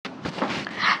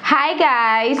Hi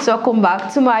guys, welcome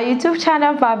back to my YouTube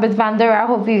channel, Barbet Vandera. I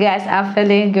hope you guys are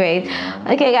feeling great.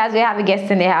 Okay guys, we have a guest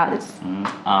in the house.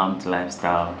 The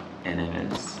lifestyle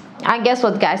enemies. And guess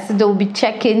what guys, today we'll be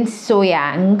checking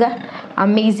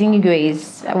Sohyang-Amazing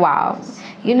Grace. Wow.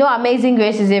 You know, amazing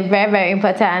grace is a very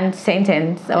important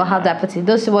sentence, or how do I put it?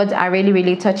 Those words are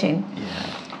really touching. Yeah.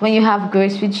 When you have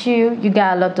grace with you, you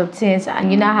got a lot of things,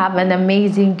 and you now have an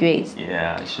amazing grace.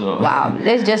 Yeah, sure. Wow.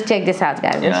 Let's just check this out,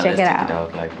 guys. Let's check it out.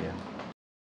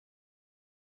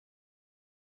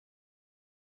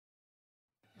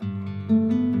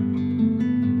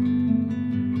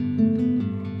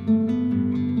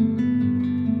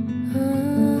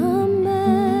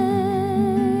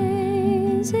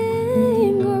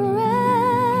 Amazing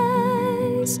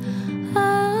grace,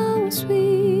 how sweet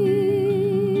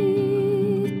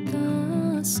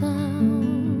the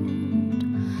sound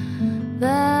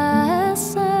that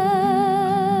saved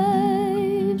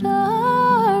a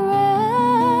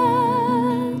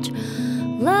wretch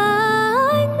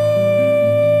like me.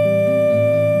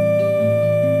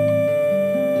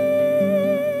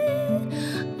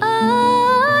 I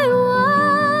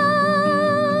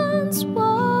once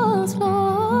was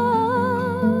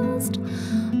lost,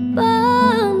 but now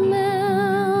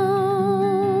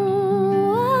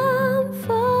I'm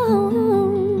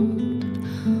found.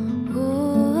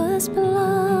 Was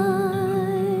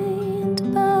blind,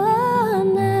 but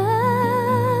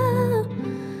now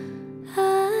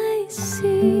I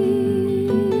see.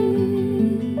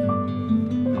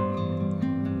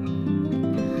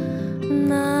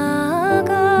 나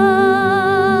같은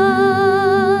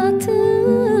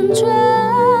죄인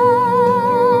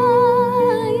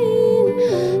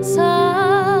살리신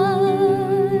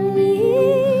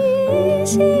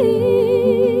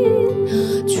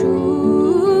주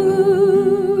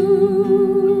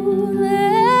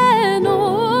내 놀라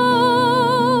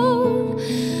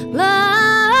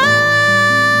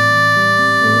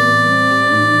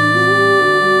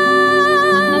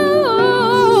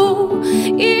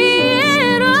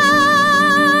이럴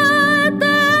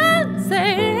땐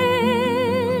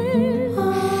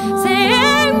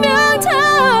생명차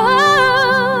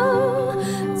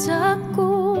잡고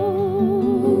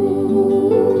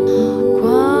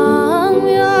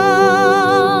광명을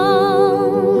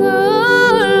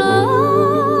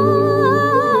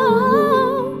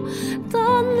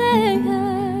떠내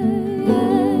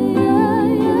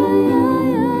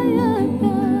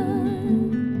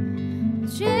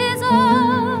Jesus,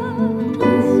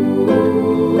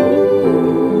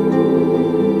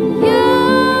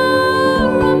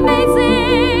 you're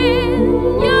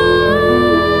amazing,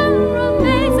 you're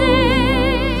amazing.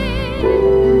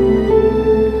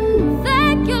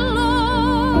 Thank you,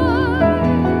 Lord.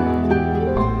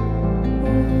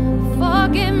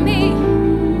 Forgive me,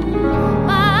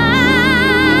 my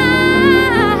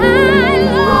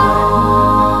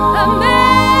Lord.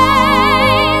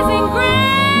 Amazing grace,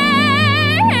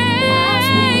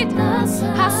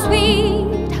 how sweet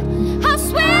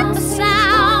the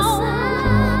sound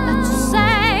that you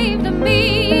saved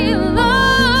me,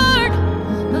 Lord.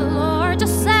 The Lord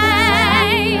just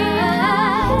save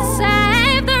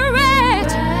the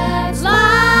wretch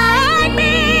like me.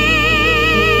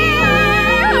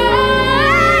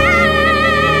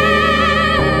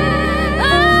 I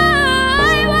was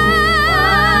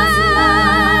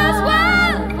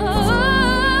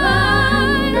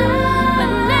blind,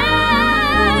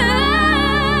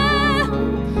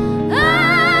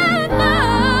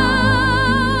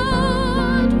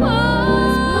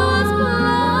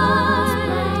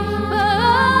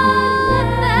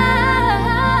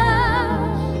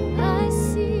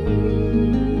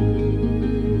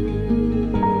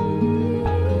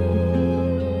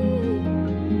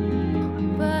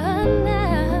 but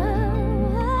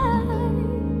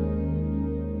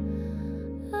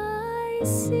I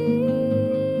see.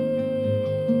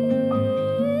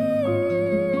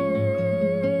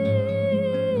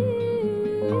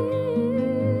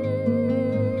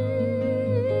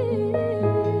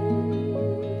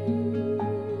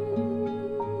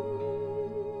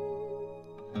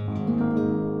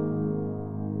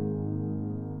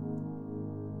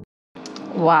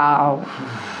 Wow.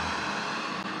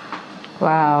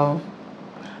 Wow.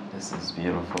 This is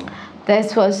beautiful.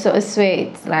 This was so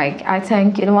sweet. Like, I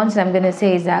thank you. The one thing I'm going to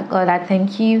say is that, God, I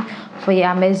thank you for your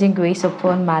amazing grace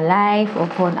upon my life,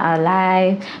 upon our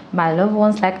life, my loved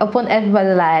ones, like upon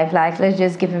everybody's life. Like, let's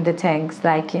just give him the thanks.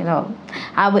 Like, you know,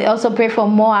 I will also pray for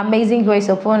more amazing grace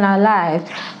upon our lives,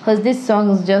 because this song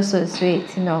is just so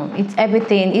sweet. You know, it's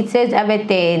everything. It says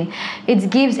everything. It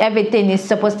gives everything it's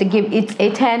supposed to give. It's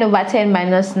a 10 over 10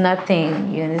 minus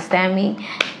nothing. You understand me?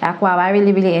 Like wow, I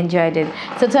really really enjoyed it.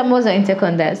 So tell me what's your intake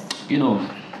on this. You know,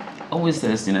 always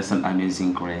says in an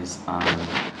amazing grace and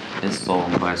this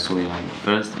song by Sohyang.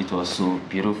 First, it was so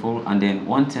beautiful, and then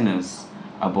one thing is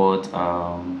about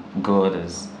God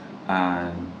is,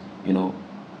 and you know,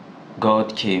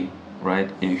 God came right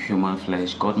in human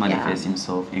flesh. God manifests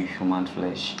Himself in human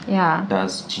flesh. Yeah.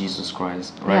 That's Jesus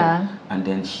Christ, right? Yeah. And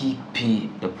then He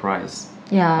paid the price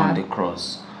Yeah. on the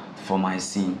cross for my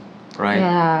sin. Right?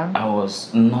 Yeah. I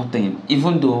was nothing.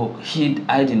 Even though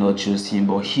I did not choose him,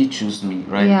 but he chose me,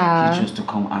 right? Yeah. He chose to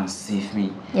come and save me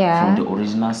Yeah. from the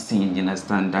original sin, you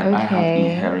understand, that I have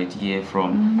Okay. inherited here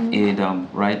from Adam,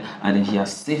 right? And then he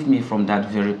has saved me from that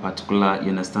very particular, you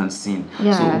understand, sin.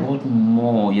 Yeah. So what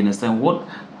more, you understand, what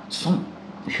some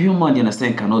human, you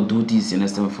understand, cannot do this, you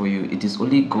understand, for you. It is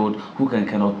only God who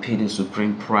cannot pay the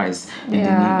supreme price in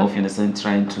the name of, you understand,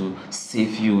 trying to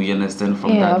save you, you understand,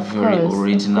 from that very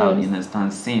original, you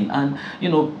understand, sin. And you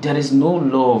know, there is no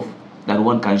love that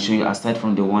one can show you aside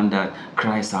from the one that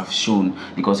Christ has shown,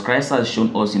 because Christ has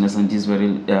shown us, you understand, this very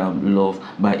love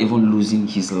by even losing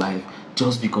his life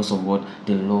just because of what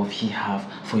the love he have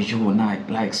for you and I.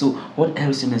 Like, so what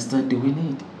else, you understand, do we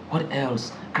need? What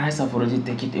else? Christ have already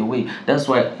taken it away. That's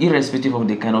why, irrespective of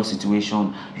the kind of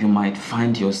situation you might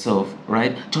find yourself,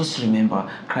 right? Just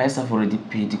remember, Christ have already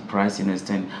paid the price, you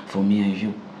understand, for me and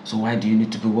you. So why do you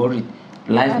need to be worried?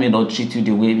 Life may not treat you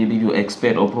the way maybe you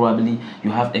expect, or probably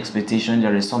you have expectation.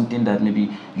 There is something that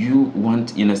maybe you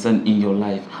want, you understand, in your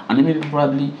life, and then maybe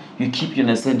probably you keep, you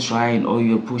understand, trying, or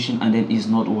you're pushing, and then it's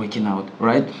not working out,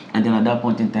 right? And then at that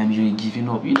point in time you're giving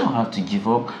up. You don't have to give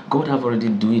up. God have already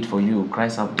do it for you.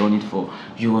 Christ have done it for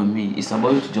you and me. It's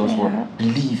about you to just what?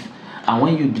 Believe. And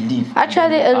when you believe,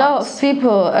 actually a lot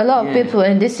of people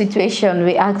in this situation,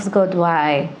 we ask God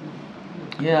why.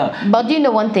 Yeah. But do you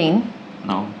know one thing?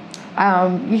 No.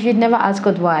 You should never ask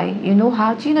God why. You know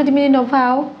how? Do you know the meaning of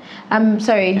how? I'm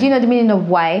sorry. Do you know the meaning of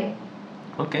why?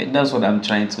 Okay, that's what I'm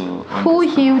trying to understand. Who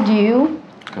healed you?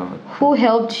 God. Who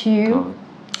helped you? God.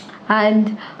 And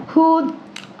who?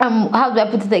 How do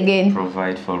I put it again?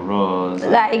 Provide for us.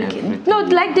 Like everything. no,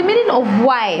 like the meaning of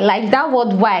why. Like that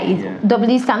word why is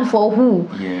W stand for who.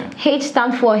 Yeah. H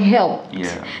stand for help.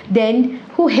 Yeah. Then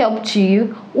who helped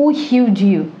you? Who healed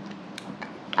you?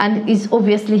 And it's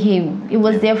obviously him. It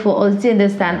was there for us to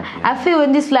understand. I feel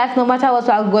in this life, no matter what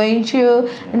we're going through,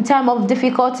 in time of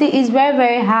difficulty, it's very,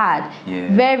 very hard.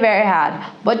 Very, very hard.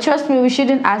 But trust me, we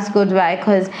shouldn't ask God why,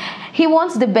 because he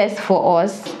wants the best for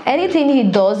us. Anything he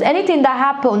does, anything that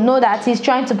happens, know that he's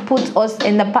trying to put us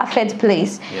in the perfect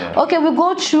place. Okay, we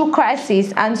go through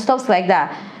crisis and stuff like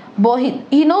that, but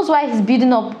he knows why he's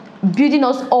building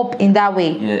us up in that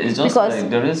way. Yeah, it's just because like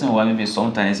the reason why maybe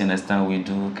sometimes, you understand, we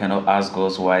do kind of ask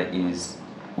us why is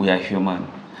we are human.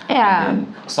 Yeah. And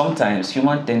then sometimes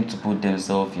humans tend to put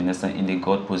themselves, you understand, in the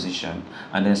God position.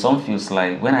 And then some feels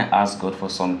like when I ask God for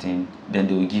something, then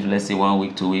they will give, let's say, 1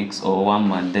 week, 2 weeks, or 1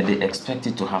 month, then they expect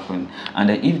it to happen. And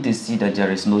then if they see that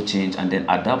there is no change, and then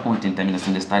at that point in time, you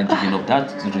understand, they start giving up,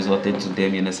 that resulted to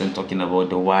them, you understand, talking about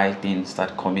the why things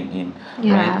start coming in.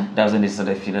 Right? That's when they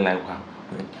started feeling like, wow,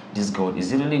 this God,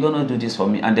 is he really gonna do this for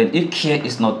me? And then if care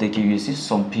is not taken, you see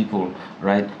some people,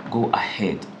 right, go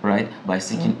ahead, right, by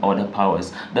seeking other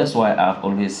powers. That's why I've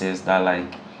always says that,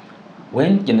 like,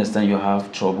 when you understand you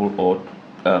have trouble, or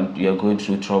you're going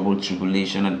through trouble,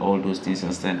 tribulation, and all those things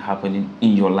understand happening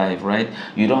in your life, right?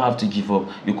 You don't have to give up.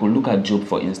 You could look at Job,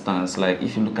 for instance. Like,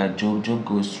 if you look at Job, Job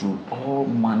goes through all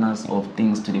manners of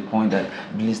things to the point that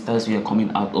blisters were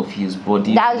coming out of his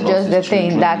body. That's just the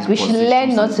thing, that we should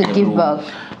learn not to give up.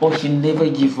 But he never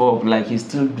give up. Like, he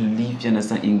still believed, you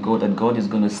understand, in God, that God is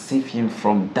going to save him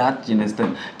from that, you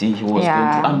understand, thing he was going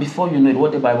through. And before you know it,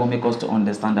 what the Bible makes us to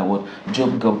understand, that what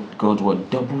Job got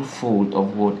what double fold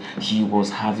of what he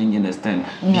was having, you understand,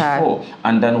 before.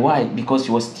 And then why? Because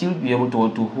he was still be able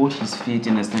to hold his faith,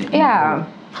 you understand.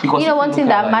 Because you know, one thing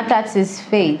that matters is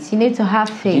faith. You need to have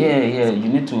faith. Yeah, you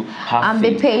need to have faith.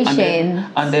 And be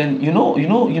patient. And then you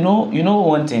know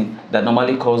one thing that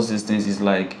normally causes these things is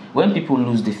like when people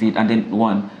lose the faith, and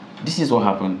then this is what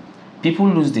happened. People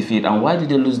lose the faith, and why do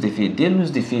they lose the faith? They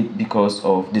lose the faith because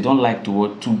of they don't like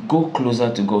to go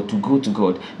closer to God, to go to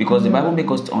God. Because the Bible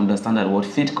makes us to understand that what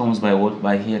faith comes by what?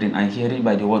 By hearing, and hearing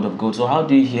by the word of God. So how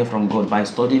do you hear from God? By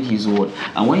studying his word.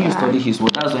 And when you study his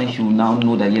word, that's when you now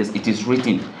know that yes, it is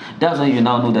written. That's when you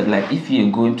now know that, like, if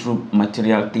you're going through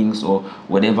material things or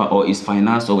whatever, or is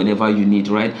finance or whatever you need,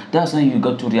 right? That's when you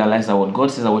got to realize that what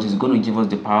God says, that what is going to give us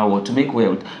the power to make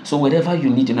wealth. So whatever you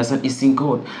need, understand, is in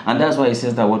God. And that's why he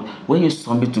says that what when you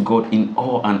submit to God in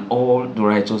all the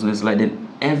righteousness, like then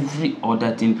every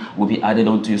other thing will be added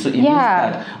onto you. So it means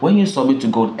that when you submit to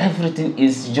God, everything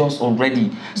is just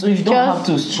already. So you don't have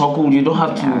to struggle, you don't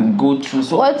have to go through.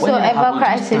 So whatsoever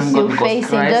crisis you're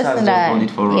facing, just done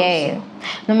it for us. yeah.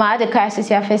 No matter the crisis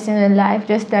you're facing in life,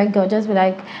 just thank God. Just be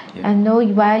like, I know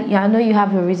I know you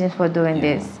have a reason for doing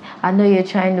this. I know you're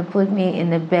trying to put me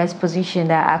in the best position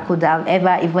that I could have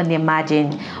ever even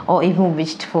imagined or even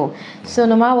wished for. So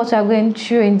no matter what we're going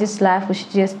through in this life, we should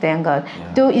just thank God.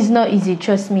 Though it's not easy,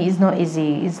 trust me, it's not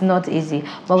easy. It's not easy.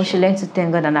 But we should learn to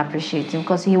thank God and appreciate Him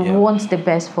because He wants the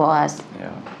best for us.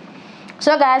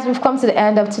 So guys, we've come to the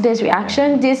end of today's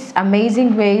reaction. This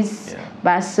Amazing Grace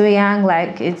by Sohyang,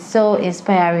 like it's so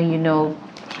inspiring, you know.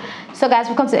 So guys,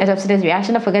 we've come to the end of today's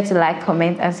reaction. Don't forget to like,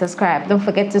 comment, and subscribe. Don't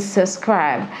forget to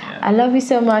subscribe. I love you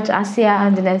so much. I'll see you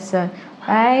on the next one.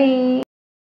 Bye.